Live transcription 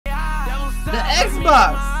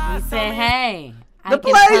Xbox. He said, hey. The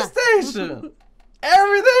PlayStation.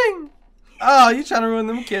 Everything. Oh, you trying to ruin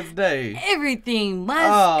them kids' day. Everything must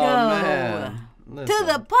go man. to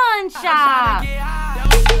the pawn shop.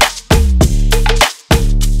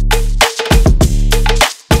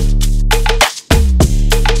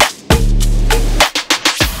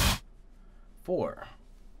 4.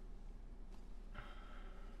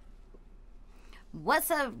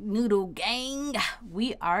 What's up, Noodle Gang?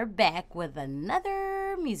 We are back with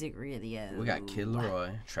another music video. We got Kid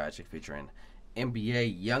LAROI, Tragic, featuring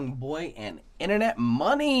NBA Youngboy and Internet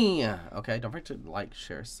Money. Okay, don't forget to like,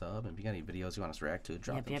 share, sub, and if you got any videos you want us to react to,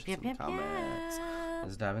 drop them in the comments.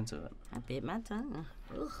 Let's dive into it. I bit my tongue.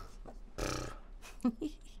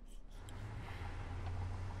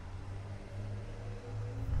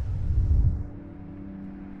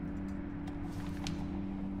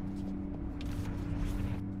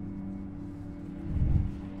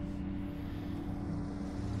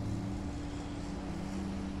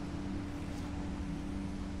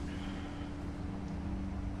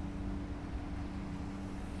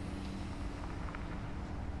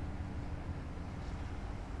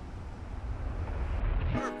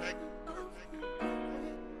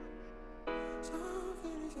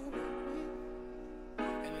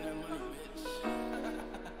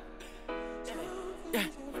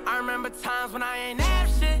 I remember times when I ain't have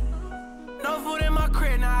shit. No food in my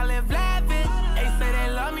crib, now I live lavish. They say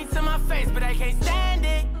they love me to my face, but I can't stand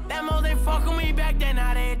it. Them hoes ain't fucking me back then,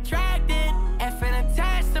 now they attracted. Effing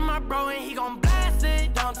attached to my bro and he gon' blast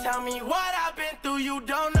it. Don't tell me what I've been through, you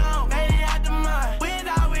don't know. Made it out the mud,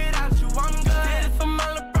 without you, I'm good. Did it for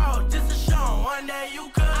my little bro, just to show him one day you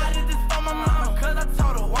could. I did this for my mama, cause I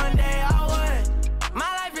told her one day I would. My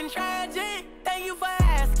life been tragic, thank you for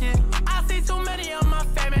asking. I see too many of my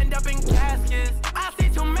fam end up in caskets. I see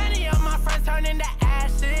too many of my friends turn into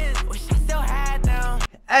ashes. Wish I still had them.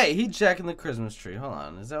 Hey, he jacking the Christmas tree. Hold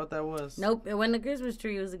on, is that what that was? Nope, it wasn't a Christmas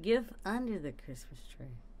tree. It was a gift under the Christmas tree.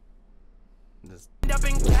 This Up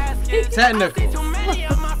in caskets. technical. I see too many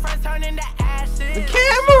of my friends turn into ashes. The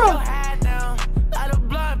camera. Light of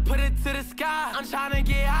blood, put it to the sky. I'm trying to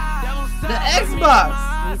get high. The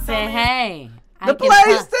Xbox. He said, hey. The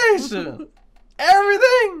PlayStation.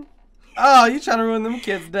 Everything. Oh, you trying to ruin them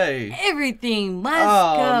kids' day. Everything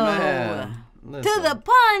must man. go to the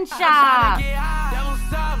pawn shop.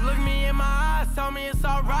 Look me in my eyes, tell me it's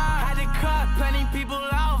alright. Had to cut plenty people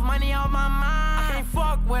off, money on my mind. I can't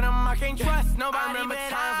fuck with them, I can't trust nobody. I remember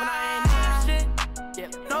times when I ain't have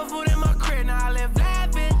shit. No food in my crib, now I live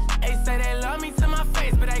lavish. They say they love me to my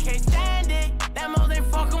face, but I can't stand it. Them hoes ain't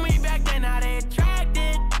fucking me back then, now they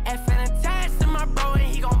attracted. Effing attached to my bro and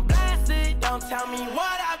he gon' blast it. Don't tell me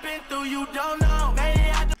what I've been through, you don't know.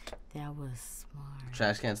 That was smart.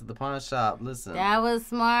 Trash can to the pawn shop. Listen. That was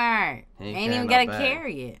smart. Ain't even gotta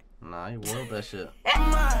carry it. Nah, he whirled that shit. He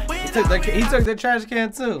took the trash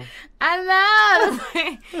can too. I know.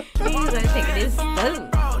 He's like taking his food.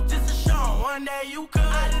 Just to show one day you could.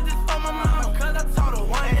 I did this for my mama, cause I told her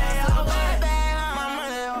one day I would. My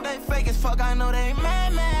money, they fake as fuck, I know they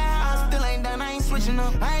mad. I still ain't done, I ain't switching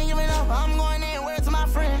up. I ain't giving up, I'm going anywhere to my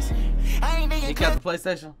friends. I ain't thinking. He kept the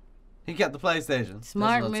PlayStation. He kept the PlayStation.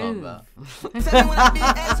 Smart move. move. I'm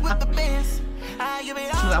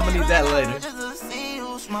gonna need that later.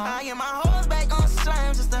 I get my hoes back on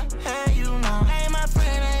slime just to have you now. Ain't my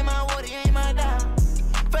friend, ain't my woody, ain't my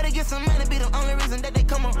dog. Better get some money, be the only reason that they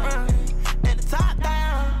come around. At the top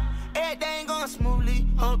down, everything going smoothly.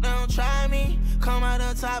 Hope they don't try me. Come out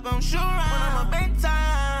the top, I'm sure when I'm up in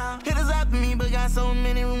time. Hitters after me, but got so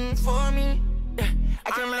many room for me.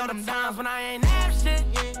 I can't let them times when I ain't have shit.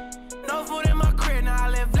 No food in my crib, now I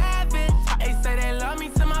live lavish. They say they love me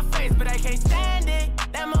to my face, but I can't stand it.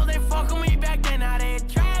 Them hoes ain't fucking me back then, now they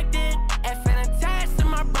attracted. Effing attached to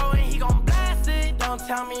my bro and he gon' blast it. Don't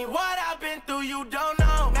tell me what I've been through, you don't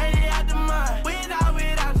know. Made it out the mud,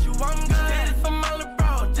 without you, I'm good. Did it for my little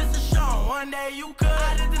bro, just to show him one day you could.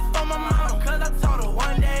 I did this for my mama, cause I told her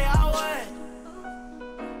one day I would.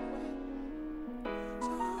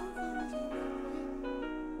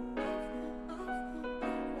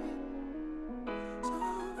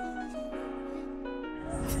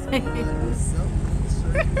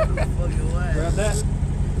 Grab that.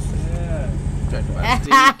 Yeah.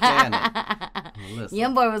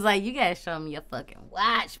 Young boy was like, you gotta show me your fucking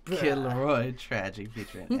watch, bro. Kid LAROI, Tragic,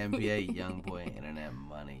 featuring NBA Youngboy and Internet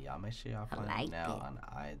Money. Y'all make sure y'all find like it now on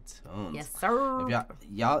iTunes. Yes, sir. If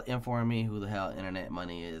y'all inform me who the hell Internet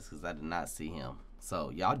Money is, because I did not see him.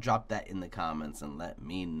 So y'all drop that in the comments and let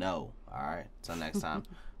me know. All right. Till next time,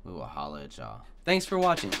 we will holler at y'all. Thanks for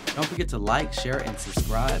watching. Don't forget to like, share, and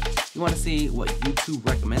subscribe. You want to see what YouTube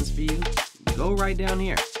recommends for you? Go right down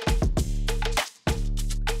here.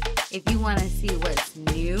 If you want to see what's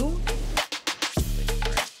new